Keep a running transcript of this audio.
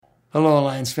Hello,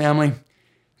 Alliance family.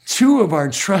 Two of our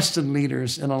trusted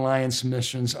leaders in Alliance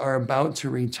missions are about to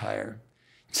retire.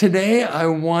 Today, I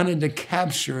wanted to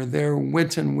capture their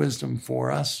wit and wisdom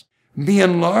for us, be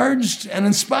enlarged and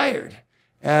inspired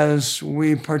as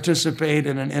we participate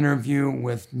in an interview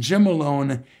with Jim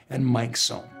Malone and Mike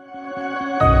Sohn.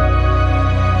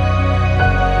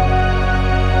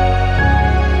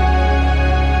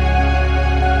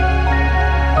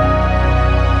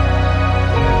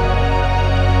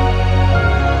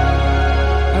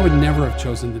 I would never have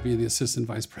chosen to be the assistant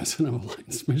vice president of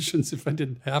Alliance Missions if I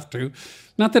didn't have to.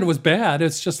 Not that it was bad.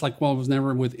 It's just like, well, it was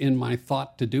never within my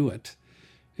thought to do it.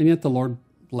 And yet the Lord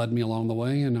led me along the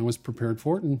way, and I was prepared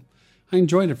for it, and I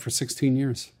enjoyed it for 16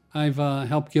 years. I've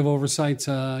helped give oversight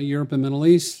to Europe and Middle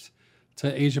East,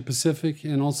 to Asia Pacific,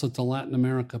 and also to Latin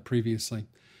America previously.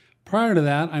 Prior to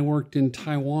that, I worked in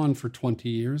Taiwan for 20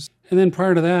 years. And then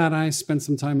prior to that, I spent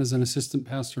some time as an assistant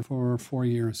pastor for 4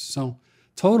 years. So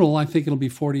total, I think it'll be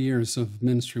 40 years of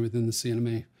ministry within the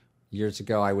CNMA. Years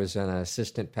ago, I was an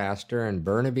assistant pastor in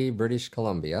Burnaby, British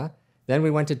Columbia. Then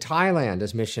we went to Thailand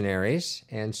as missionaries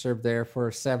and served there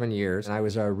for 7 years. I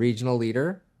was a regional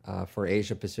leader for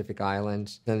Asia Pacific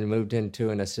Islands. Then I moved into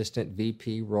an assistant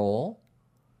VP role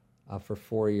for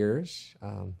 4 years.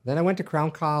 Then I went to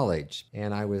Crown College,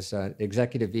 and I was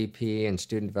executive VP in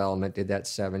student development, did that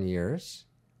 7 years.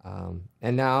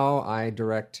 And now I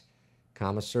direct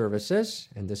Comma Services,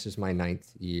 and this is my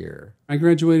 9th year. I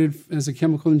graduated as a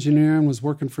chemical engineer and was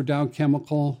working for Dow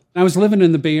Chemical. I was living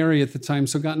in the Bay Area at the time,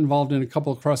 so got involved in a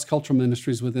couple of cross-cultural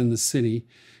ministries within the city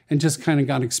and just kind of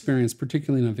got experience,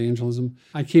 particularly in evangelism.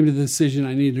 I came to the decision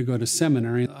I needed to go to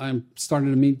seminary. I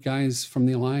started to meet guys from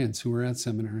the Alliance who were at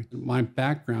seminary. My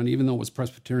background, even though it was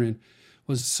Presbyterian,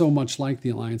 was so much like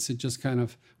the Alliance. It just kind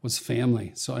of was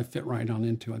family, so I fit right on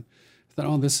into it. I thought,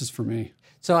 oh, this is for me.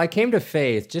 So I came to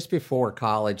faith just before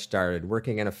college started,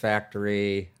 working in a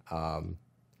factory, and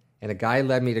a guy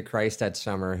led me to Christ that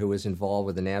summer who was involved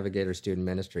with the Navigator Student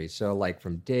Ministry. So like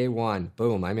from day one,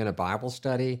 boom, I'm in a Bible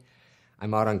study.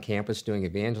 I'm out on campus doing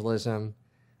evangelism.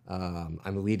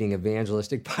 I'm leading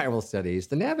evangelistic Bible studies.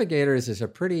 The Navigators is a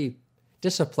pretty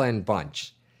disciplined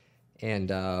bunch,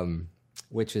 and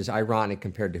which is ironic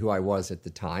compared to who I was at the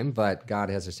time, but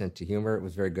God has a sense of humor. It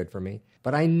was very good for me.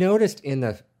 But I noticed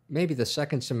in maybe the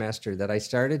second semester that I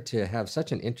started to have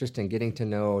such an interest in getting to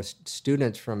know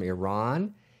students from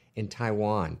Iran and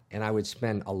Taiwan, and I would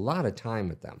spend a lot of time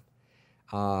with them.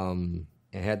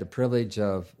 I had the privilege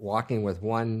of walking with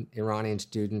one Iranian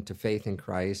student to faith in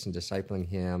Christ and discipling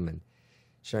him and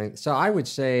sharing. So I would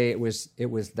say it was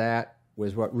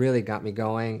what really got me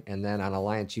going. And then on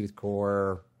Alliance Youth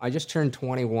Corps, I just turned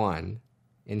 21,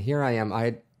 and here I am. I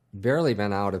had barely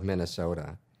been out of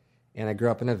Minnesota. And I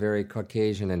grew up in a very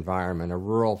Caucasian environment, a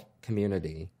rural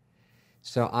community.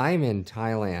 So I'm in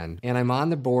Thailand, and I'm on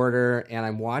the border, and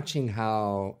I'm watching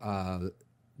how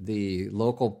the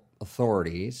local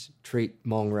authorities treat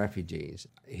Hmong refugees,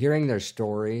 hearing their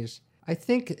stories. I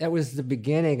think that was the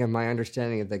beginning of my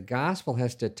understanding that the gospel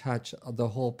has to touch the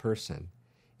whole person.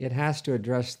 It has to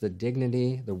address the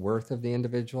dignity, the worth of the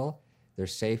individual, their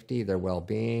safety, their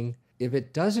well-being. If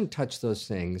it doesn't touch those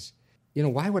things,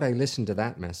 why would I listen to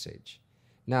that message?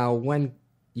 Now, when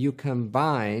you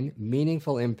combine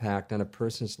meaningful impact on a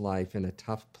person's life in a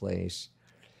tough place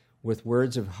with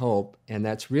words of hope, and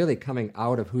that's really coming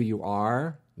out of who you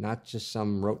are, not just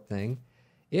some rote thing,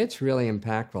 it's really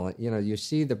impactful. You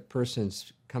see the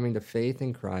person's coming to faith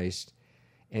in Christ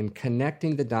and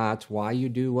connecting the dots, why you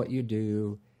do what you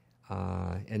do,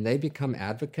 and they become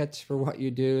advocates for what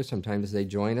you do. Sometimes they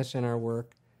join us in our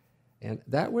work. And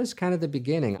that was kind of the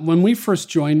beginning. When we first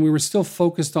joined, we were still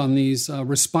focused on these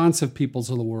responsive peoples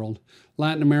of the world,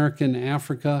 Latin America and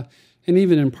Africa, and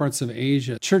even in parts of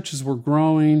Asia. Churches were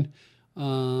growing,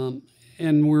 and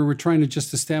we were trying to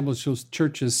just establish those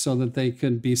churches so that they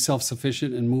could be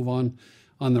self-sufficient and move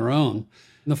on their own.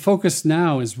 The focus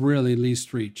now is really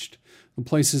least reached, the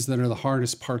places that are the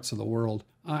hardest parts of the world.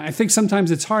 I think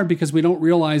sometimes it's hard because we don't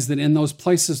realize that in those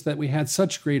places that we had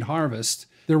such great harvest,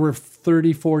 there were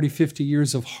 30, 40, 50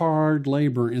 years of hard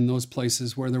labor in those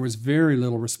places where there was very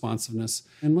little responsiveness.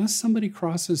 Unless somebody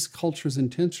crosses cultures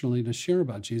intentionally to share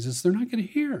about Jesus, they're not going to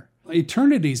hear.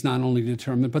 Eternity is not only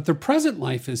determined, but their present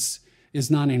life is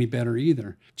not any better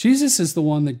either. Jesus is the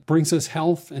one that brings us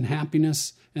health and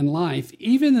happiness and life,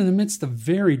 even in the midst of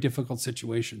very difficult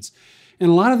situations. And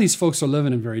a lot of these folks are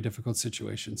living in very difficult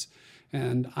situations.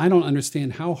 And I don't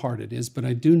understand how hard it is, but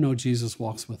I do know Jesus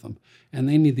walks with them, and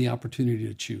they need the opportunity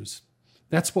to choose.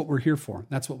 That's what we're here for.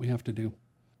 That's what we have to do.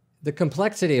 The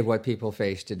complexity of what people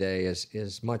face today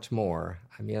is much more.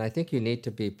 I mean, I think you need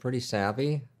to be pretty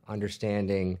savvy,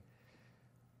 understanding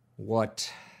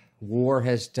what war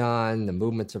has done, the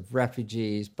movements of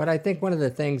refugees. But I think one of the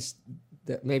things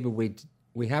that maybe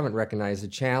we haven't recognized, the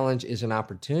challenge is an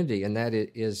opportunity, and that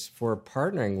it is for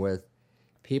partnering with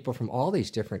people from all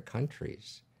these different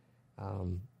countries.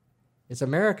 As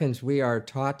Americans, we are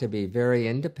taught to be very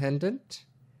independent,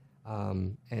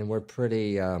 and we're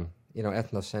pretty,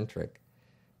 ethnocentric.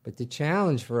 But the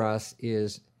challenge for us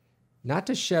is not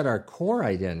to shed our core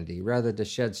identity, rather to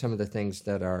shed some of the things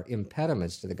that are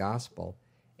impediments to the gospel,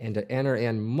 and to enter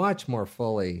in much more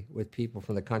fully with people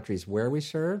from the countries where we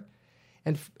serve,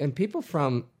 and people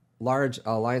from large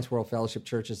Alliance World Fellowship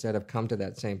churches that have come to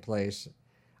that same place.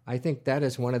 I think that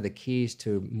is one of the keys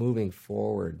to moving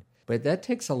forward. But that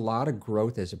takes a lot of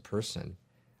growth as a person.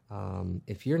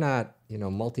 If you're not,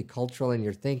 multicultural in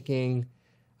your thinking,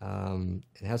 and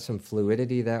have some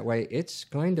fluidity that way, it's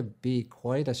going to be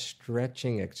quite a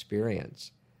stretching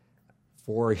experience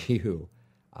for you.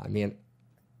 I mean,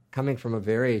 coming from a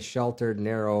very sheltered,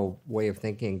 narrow way of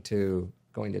thinking to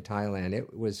going to Thailand,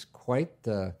 it was quite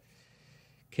the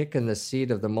kick in the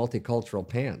seat of the multicultural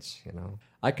pants,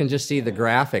 I can just see the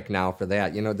graphic now for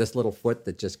that, this little foot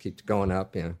that just keeps going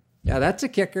up, Yeah, that's a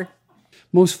kicker.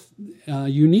 Most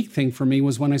unique thing for me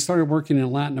was when I started working in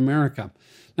Latin America.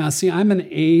 Now, see, I'm an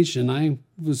Asian. I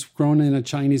was grown in a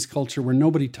Chinese culture where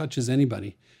nobody touches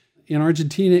anybody. In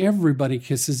Argentina, everybody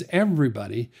kisses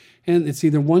everybody. And it's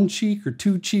either one cheek or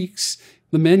two cheeks.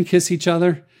 The men kiss each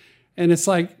other. And it's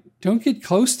like, don't get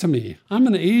close to me. I'm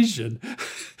an Asian.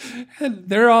 And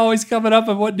they're always coming up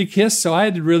and wanting to kiss. So I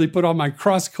had to really put on my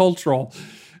cross-cultural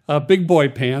big boy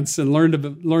pants and learn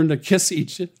to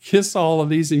kiss all of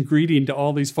these and greeting to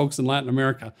all these folks in Latin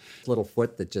America. Little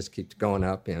foot that just keeps going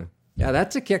up, Yeah,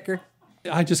 that's a kicker.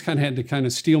 I just had to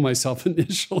steel myself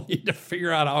initially to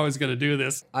figure out how I was going to do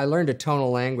this. I learned a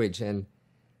tonal language, and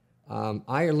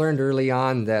I learned early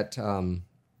on that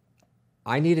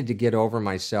I needed to get over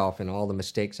myself and all the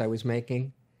mistakes I was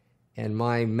making. And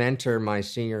my mentor, my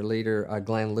senior leader,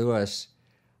 Glenn Lewis,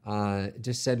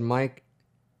 just said, Mike,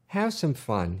 have some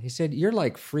fun. He said, you're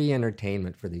like free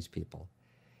entertainment for these people.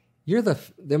 You're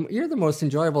the most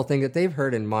enjoyable thing that they've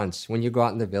heard in months when you go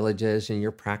out in the villages and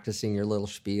you're practicing your little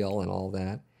spiel and all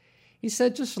that. He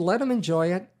said, just let them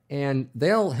enjoy it, and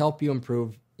they'll help you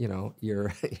improve,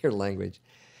 your your language.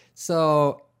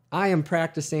 So I am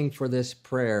practicing for this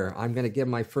prayer. I'm going to give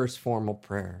my first formal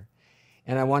prayer.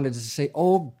 And I wanted to say,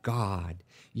 oh God,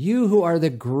 you who are the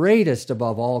greatest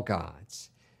above all gods.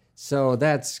 So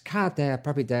that's Kata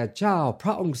Prapita Chao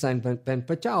Praung San Ben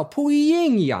Pachao Pu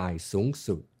Ying Yai Sung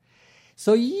Su.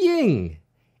 So ying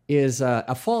is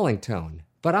a falling tone,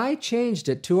 but I changed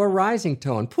it to a rising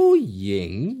tone. Pu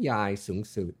ying yai sung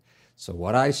su. So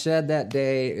what I said that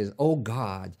day is, oh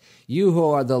God, you who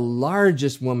are the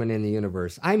largest woman in the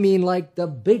universe. I mean like the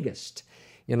biggest,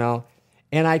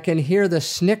 And I can hear the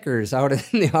snickers out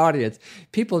in the audience.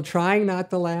 People trying not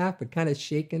to laugh, but kind of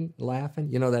shaking, laughing.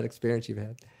 That experience you've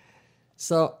had.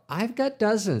 So I've got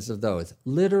dozens of those,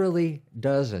 literally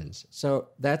dozens. So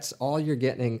that's all you're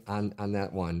getting on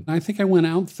that one. I think I went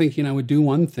out thinking I would do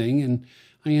one thing, and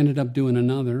I ended up doing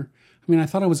another. I mean, I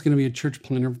thought I was going to be a church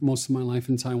planner most of my life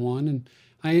in Taiwan, and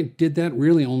I did that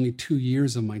really only 2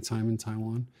 years of my time in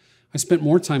Taiwan. I spent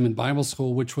more time in Bible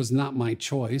school, which was not my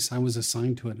choice. I was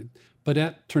assigned to it. But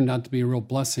that turned out to be a real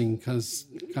blessing because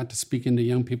I got to speak into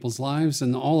young people's lives,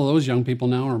 and all of those young people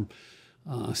now are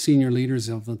senior leaders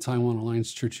of the Taiwan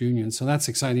Alliance Church Union. So that's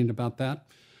exciting about that.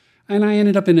 And I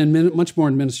ended up in much more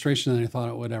administration than I thought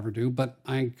I would ever do. But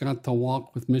I got to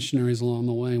walk with missionaries along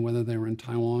the way, whether they were in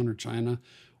Taiwan or China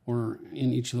or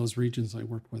in each of those regions I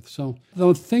worked with. So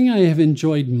the thing I have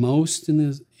enjoyed most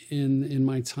in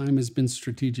my time has been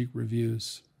strategic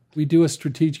reviews. We do a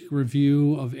strategic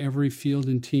review of every field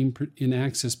and team in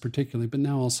Access particularly, but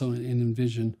now also in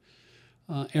Envision.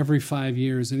 Every 5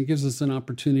 years, and it gives us an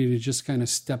opportunity to just kind of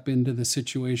step into the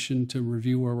situation, to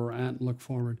review where we're at and look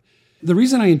forward. The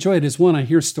reason I enjoy it is, one, I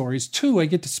hear stories. Two, I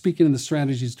get to speak into the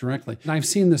strategies directly. And I've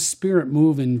seen the Spirit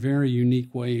move in very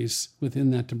unique ways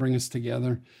within that to bring us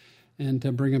together and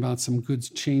to bring about some good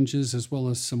changes as well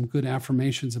as some good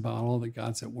affirmations about all that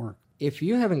God's at work. If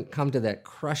you haven't come to that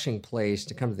crushing place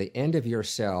to come to the end of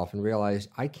yourself and realize,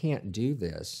 I can't do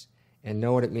this, and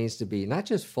know what it means to be not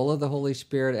just full of the Holy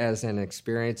Spirit as an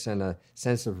experience and a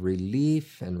sense of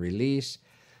relief and release,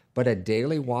 but a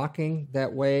daily walking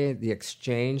that way, the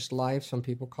exchanged life, some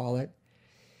people call it.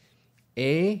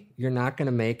 A, you're not going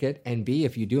to make it, and B,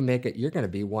 if you do make it, you're going to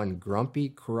be one grumpy,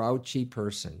 grouchy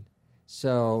person.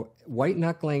 So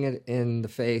white-knuckling it in the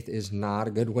faith is not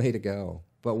a good way to go,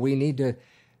 but we need to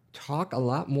talk a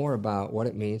lot more about what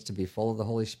it means to be full of the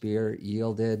Holy Spirit,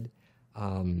 yielded,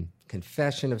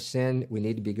 confession of sin. We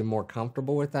need to be more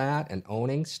comfortable with that and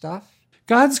owning stuff.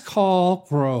 God's call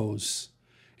grows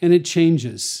and it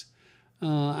changes.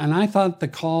 And I thought the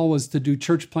call was to do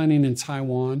church planting in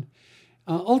Taiwan.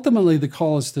 Ultimately, the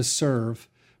call is to serve.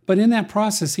 But in that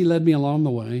process, he led me along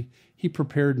the way. He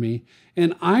prepared me.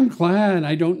 And I'm glad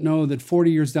I don't know that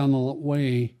 40 years down the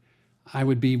way, I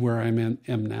would be where I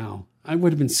am now. I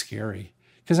would have been scary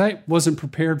because I wasn't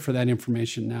prepared for that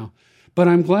information now. But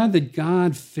I'm glad that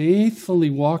God faithfully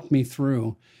walked me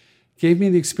through, gave me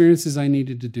the experiences I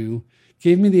needed to do,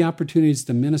 gave me the opportunities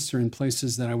to minister in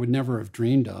places that I would never have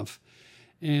dreamed of.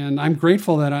 And I'm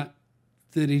grateful that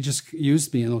he just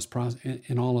used me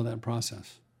in all of that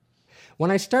process. When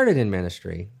I started in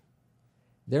ministry,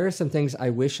 there are some things I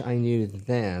wish I knew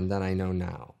then that I know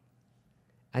now.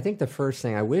 I think the first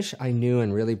thing, I wish I knew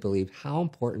and really believed how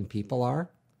important people are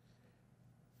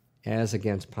as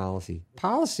against policy.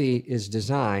 Policy is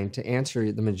designed to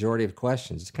answer the majority of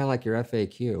questions. It's kind of like your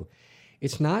FAQ.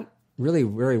 It's not really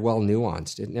very well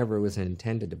nuanced. It never was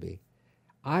intended to be.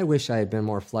 I wish I had been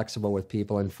more flexible with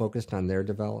people and focused on their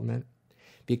development,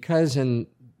 because in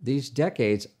these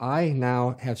decades, I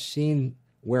now have seen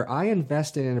where I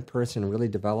invested in a person and really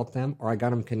developed them, or I got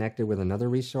them connected with another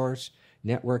resource,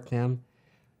 networked them.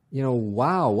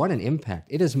 Wow, what an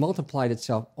impact. It has multiplied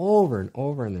itself over and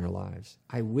over in their lives.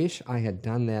 I wish I had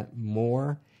done that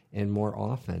more and more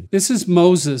often. This is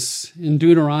Moses in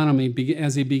Deuteronomy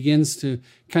as he begins to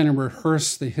kind of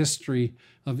rehearse the history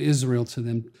of Israel to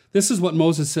them. This is what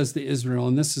Moses says to Israel,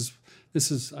 and this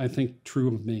is, I think,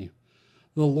 true of me.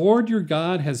 The Lord your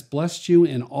God has blessed you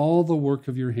in all the work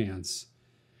of your hands.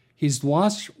 He's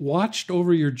watched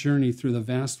over your journey through the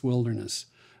vast wilderness.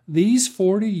 These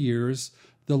 40 years,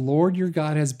 the Lord your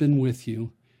God has been with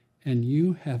you, and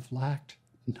you have lacked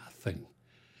nothing.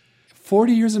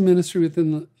 40 years of ministry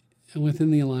within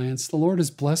the Alliance. The Lord has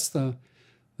blessed the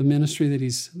ministry that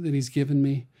He's given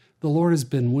me. The Lord has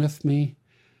been with me.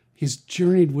 He's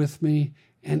journeyed with me,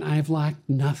 and I've lacked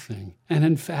nothing. And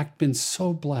in fact, been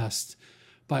so blessed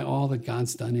by all that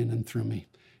God's done in and through me.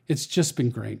 It's just been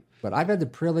great. But I've had the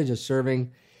privilege of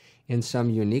serving in some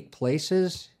unique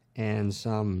places and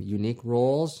some unique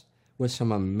roles with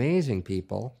some amazing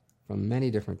people from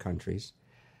many different countries.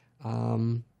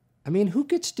 Who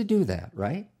gets to do that,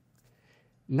 right?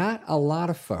 Not a lot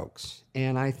of folks.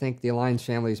 And I think the Alliance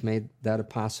family has made that a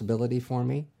possibility for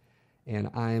me. And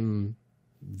I'm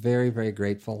very, very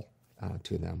grateful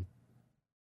to them.